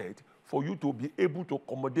mindset for you to be able to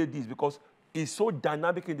accommodate this, because it's so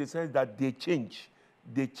dynamic in the sense that they change.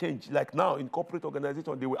 They change. Like now in corporate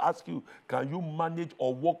organization, they will ask you, can you manage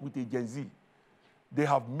or work with a Gen Z? They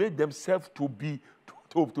have made themselves to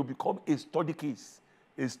become a study case.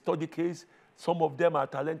 A study case. Some of them are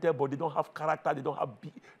talented, but they don't have character. They don't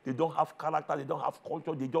have character. They don't have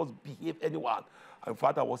culture. They just behave anyone. In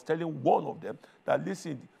fact, I was telling one of them that,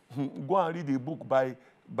 listen, go and read a book by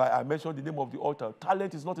I mentioned the name of the author.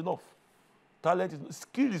 Talent is not enough.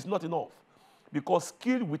 Skill is not enough. Because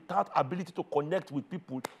skill without ability to connect with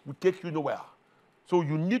people will take you nowhere. So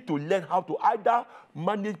you need to learn how to either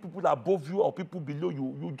manage people above you or people below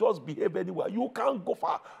you. You just behave anywhere. You can't go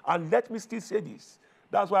far. And let me still say this.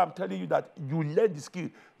 That's why I'm telling you that you learn the skill.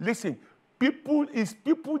 Listen, people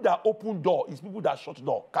that open door, it's people that shut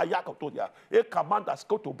door.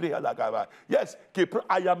 Yes,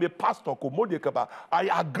 I am a pastor.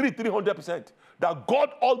 I agree 300% that God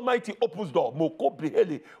Almighty opens door.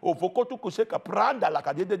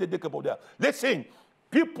 Listen,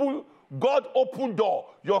 people God open door.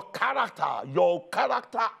 Your character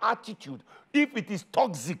attitude. If it is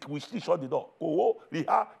toxic, we still shut the door.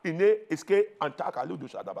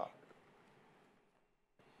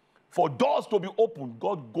 For doors to be opened,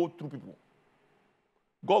 God go through people.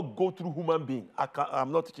 God go through human being.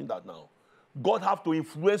 I'm not teaching that now. God have to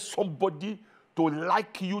influence somebody to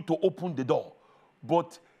like you to open the door.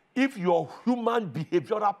 But if your human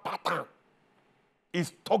behavioral pattern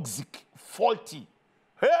is toxic, faulty,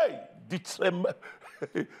 hey,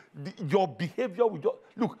 your behavior will just,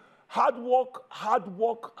 look, hard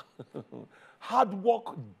work,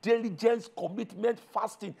 diligence, commitment,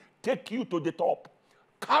 fasting take you to the top.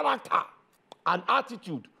 Character and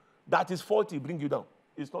attitude that is faulty bring you down.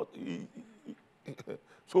 It's not.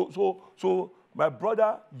 So my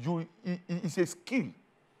brother, it's a skill.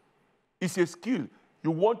 It's a skill.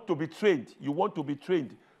 You want to be trained.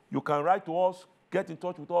 You can write to us, get in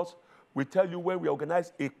touch with us. We tell you when we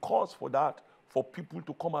organize a course for that, for people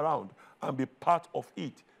to come around and be part of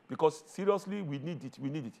it. Because seriously, we need it.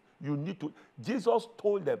 You need to. Jesus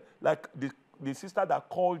told them, like the sister that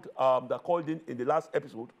called in the last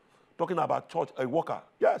episode, talking about church, a worker.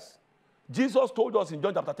 Yes. Jesus told us in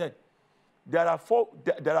John chapter 10, there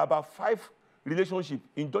are about 5 relationships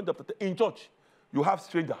in John chapter 10. In church, you have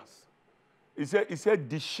strangers. He said,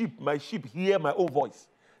 the sheep, my sheep, hear my own voice.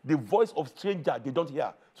 The voice of stranger, they don't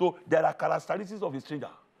hear. So there are characteristics of a stranger.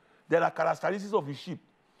 There are characteristics of a sheep.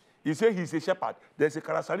 He said he's a shepherd. There's a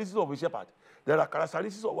characteristics of a shepherd. There are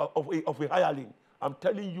characteristics of a hireling. I'm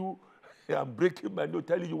telling you, I'm breaking my note,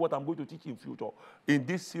 telling you what I'm going to teach in future. In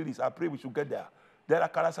this series, I pray we should get there. There are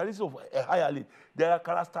characteristics of a hireling. There are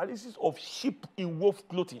characteristics of sheep in wolf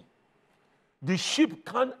clothing. The sheep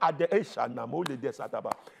can at the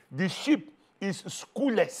The sheep is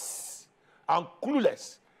schoolless and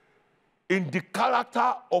clueless in the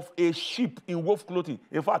character of a sheep in wolf clothing.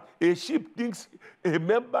 In fact, a sheep thinks a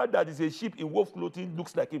member that is a sheep in wolf clothing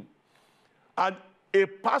looks like him. And a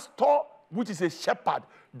pastor, which is a shepherd,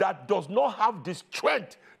 that does not have the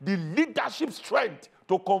strength, the leadership strength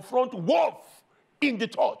to confront wolf in the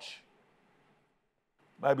church,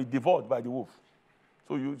 might be devoured by the wolf.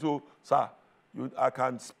 Sir, I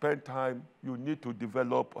can spend time. You need to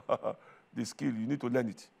develop the skill. You need to learn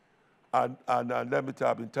it. And let me tell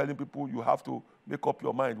you, I've been telling people you have to make up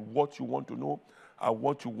your mind what you want to know and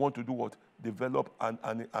what you want to do, develop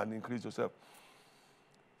and increase yourself.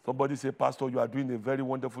 Somebody say, Pastor, you are doing a very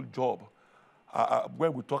wonderful job.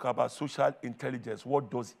 When we talk about social intelligence, what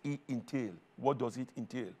does it entail? What does it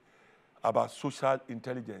entail? About social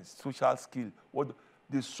intelligence, social skill.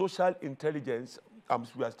 The social intelligence,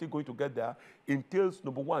 we are still going to get there, entails,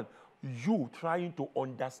 number one, you trying to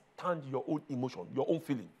understand your own emotion, your own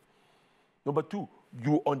feeling. Number two,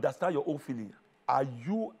 you understand your own feeling. Are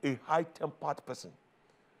you a high-tempered person?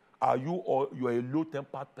 Are you or you are a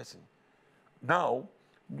low-tempered person? Now,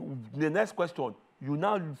 the next question, you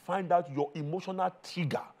now find out your emotional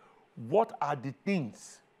trigger. What are the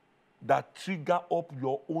things that trigger up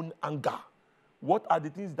your own anger? What are the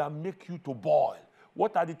things that make you to boil?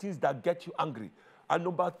 What are the things that get you angry? And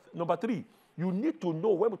number three, you need to know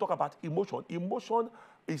when we talk about emotion. Emotion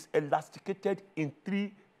is elasticated in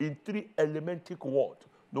three elementary words.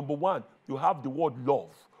 Number one, you have the word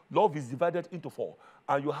love. Love is divided into 4.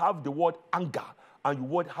 And you have the word anger. And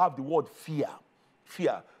you have the word fear.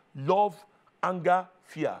 Fear. Love, anger,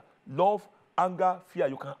 fear. Love, anger, fear.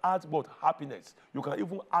 You can add both happiness. You can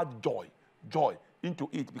even add joy into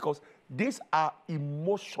it, because these are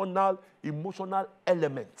emotional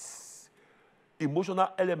elements. Emotional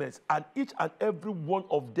elements. And each and every one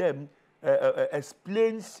of them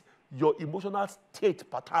explains your emotional state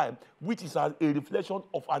per time, which is a reflection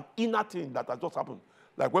of an inner thing that has just happened.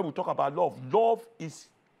 Like when we talk about love, love is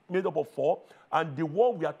made up of 4, and the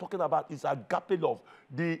one we are talking about is agape love.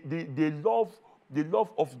 The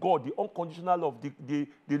love of God, the unconditional love, the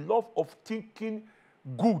love of thinking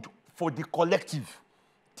good for the collective.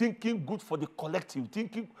 Thinking good for the collective.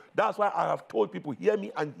 That's why I have told people, hear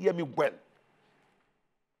me and hear me well.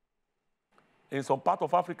 In some part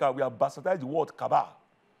of Africa, we have bastardized the word cabal.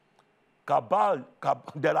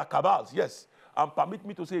 There are cabals, yes. And permit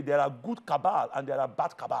me to say there are good cabal and there are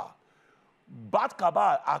bad cabal. Bad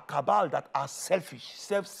cabal are cabal that are selfish,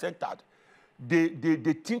 self-centered.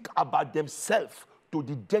 They think about themselves to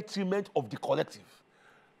the detriment of the collective.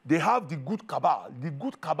 They have the good cabal. The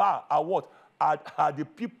good cabal are what? Are the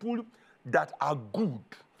people that are good.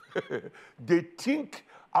 They think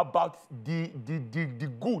about the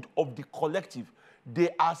good of the collective.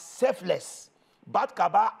 They are selfless. Bad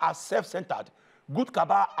cabal are self-centered. Good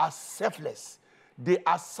cabal are selfless. They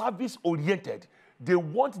are service-oriented. They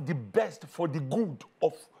want the best for the good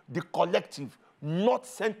of the collective, not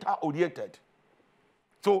center-oriented.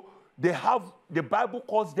 So they have, the Bible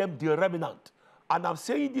calls them the remnant. And I'm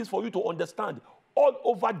saying this for you to understand. All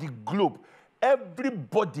over the globe,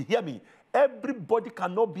 everybody, hear me, everybody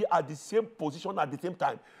cannot be at the same position at the same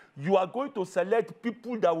time. You are going to select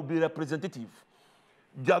people that will be representative.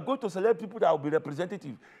 You are going to select people that will be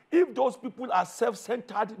representative. If those people are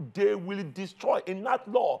self-centered, they will destroy, enact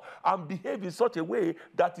law, and behave in such a way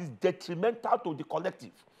that is detrimental to the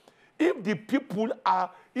collective. If the people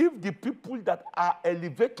that are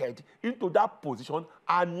elevated into that position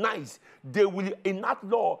are nice, they will enact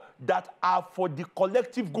law that are for the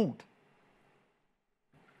collective good.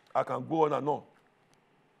 I can go on and on.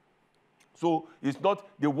 So it's not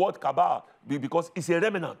the word cabal, because it's a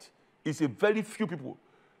remnant. It's a very few people.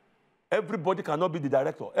 Everybody cannot be the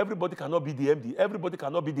director. Everybody cannot be the MD. Everybody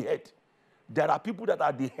cannot be the head. There are people that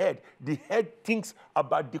are the head. The head thinks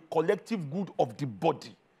about the collective good of the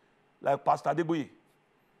body. Like Pastor Adeboye.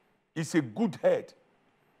 He's a good head.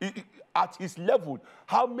 At his level,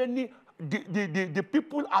 how many, the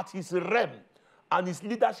people at his realm and his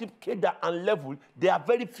leadership cadre and level, they are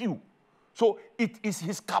very few. So it is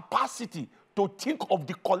his capacity to think of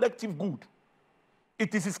the collective good.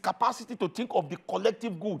 It is his capacity to think of the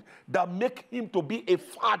collective good that make him to be a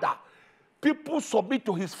father. People submit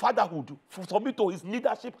to his fatherhood, submit to his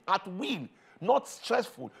leadership at will, not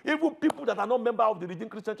stressful. Even people that are not members of the Redeemed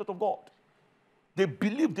Christian Church of God. They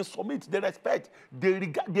believe, they submit, they respect, they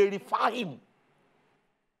refer him.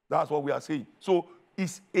 That's what we are saying. So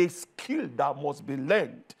it's a skill that must be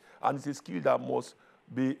learned, and it's a skill that must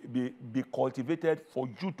be cultivated for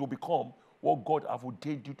you to become what God has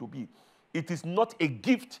ordained you to be. It is not a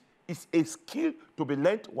gift. It's a skill to be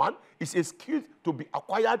learned, one. It's a skill to be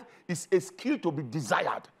acquired. It's a skill to be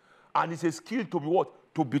desired. And it's a skill to be what?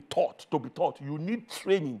 To be taught. To be taught. You need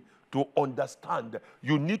training to understand.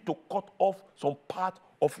 You need to cut off some part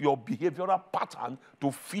of your behavioral pattern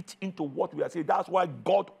to fit into what we are saying. That's why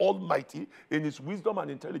God Almighty, in his wisdom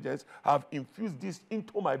and intelligence, have infused this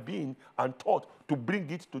into my being and taught to bring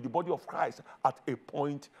it to the body of Christ at a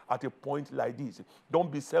point like this.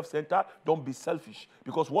 Don't be self-centered, don't be selfish.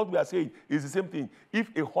 Because what we are saying is the same thing.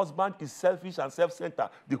 If a husband is selfish and self-centered,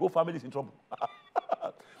 the whole family is in trouble.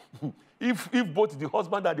 If both the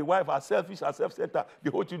husband and the wife are selfish and self-centered,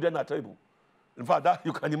 the whole children are terrible. In fact, that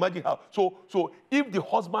you can imagine how. So if the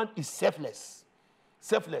husband is selfless,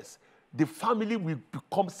 the family will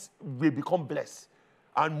become blessed.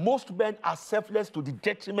 And most men are selfless to the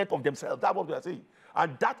detriment of themselves. That's what we are saying.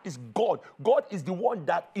 And that is God. God is the one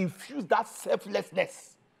that infused that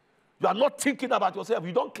selflessness. You are not thinking about yourself.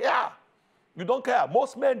 You don't care. You don't care.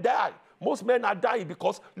 Most men die. Most men are dying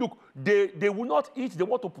because, look, they will not eat. They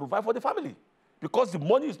want to provide for the family. Because the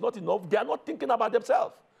money is not enough, they are not thinking about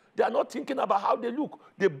themselves. They are not thinking about how they look.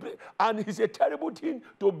 And it's a terrible thing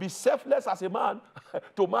to be selfless as a man,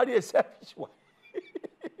 to marry a selfish wife.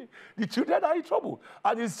 The children are in trouble.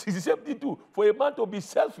 And it's the same thing too. For a man to be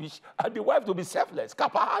selfish and the wife to be selfless.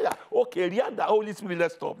 Kapahaya. Okay, Rianda, Holy Spirit,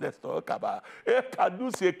 let's stop.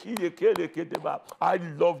 I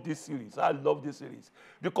love this series. I love this series.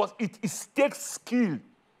 Because it takes skill.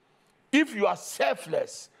 If you are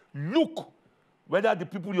selfless, look whether the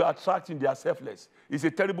people you are attracting, they are selfless. It's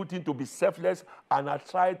a terrible thing to be selfless and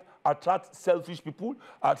attract selfish people.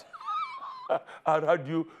 And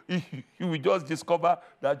you will just discover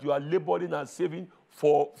that you are laboring and saving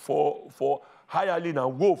for hireling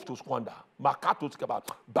and wolf to squander.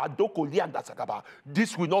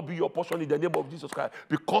 This will not be your portion in the name of Jesus Christ.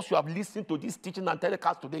 Because you have listened to this teaching and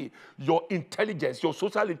telecast today, your intelligence, your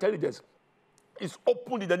social intelligence, is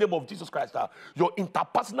opened in the name of Jesus Christ. Your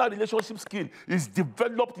interpersonal relationship skill is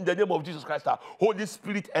developed in the name of Jesus Christ. Holy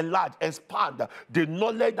Spirit, enlarge, expand the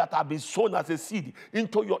knowledge that has been sown as a seed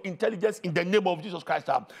into your intelligence in the name of Jesus Christ.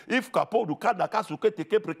 If you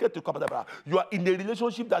are in a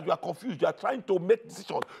relationship that you are confused, you are trying to make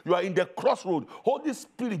decisions, you are in the crossroad, Holy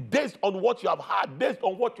Spirit, based on what you have heard, based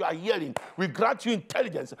on what you are hearing, we grant you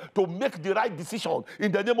intelligence to make the right decision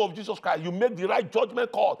in the name of Jesus Christ. You make the right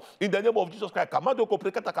judgment call in the name of Jesus Christ. If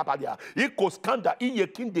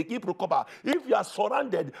you are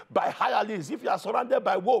surrounded by hirelings, if you are surrounded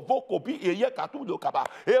by the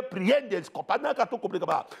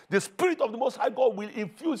Spirit of the Most High God will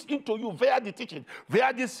infuse into you via the teaching,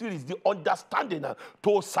 via this series, the understanding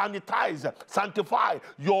to sanitize, sanctify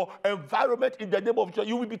your environment in the name of Jesus.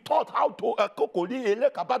 You will be taught how to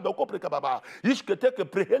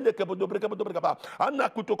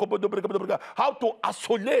how to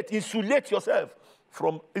insulate yourself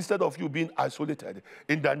instead of you being isolated,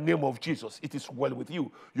 in the name of Jesus, it is well with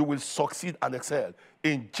you. You will succeed and excel.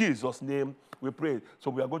 In Jesus' name, we pray.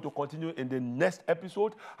 So we are going to continue in the next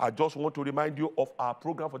episode. I just want to remind you of our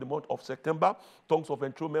program for the month of September, Tongues of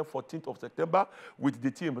Enthronement, 14th of September, with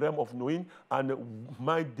the team Realm of Knowing, and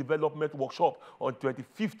Mind Development Workshop on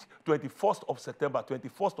 21st of September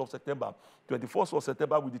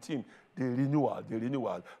with the team, the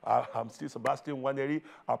renewal. I'm still Sebastian Waneri.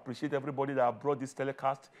 I appreciate everybody that brought this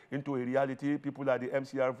telecast into a reality. People like the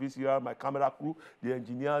MCR, VCR, my camera crew, the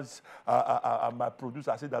engineers, and my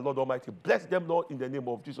producer. I say the Lord Almighty, bless them, Lord, in the name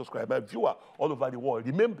of Jesus Christ. My viewer all over the world,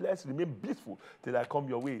 remain blessed, remain blissful till I come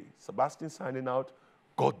your way. Sebastian signing out.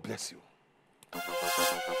 God bless you.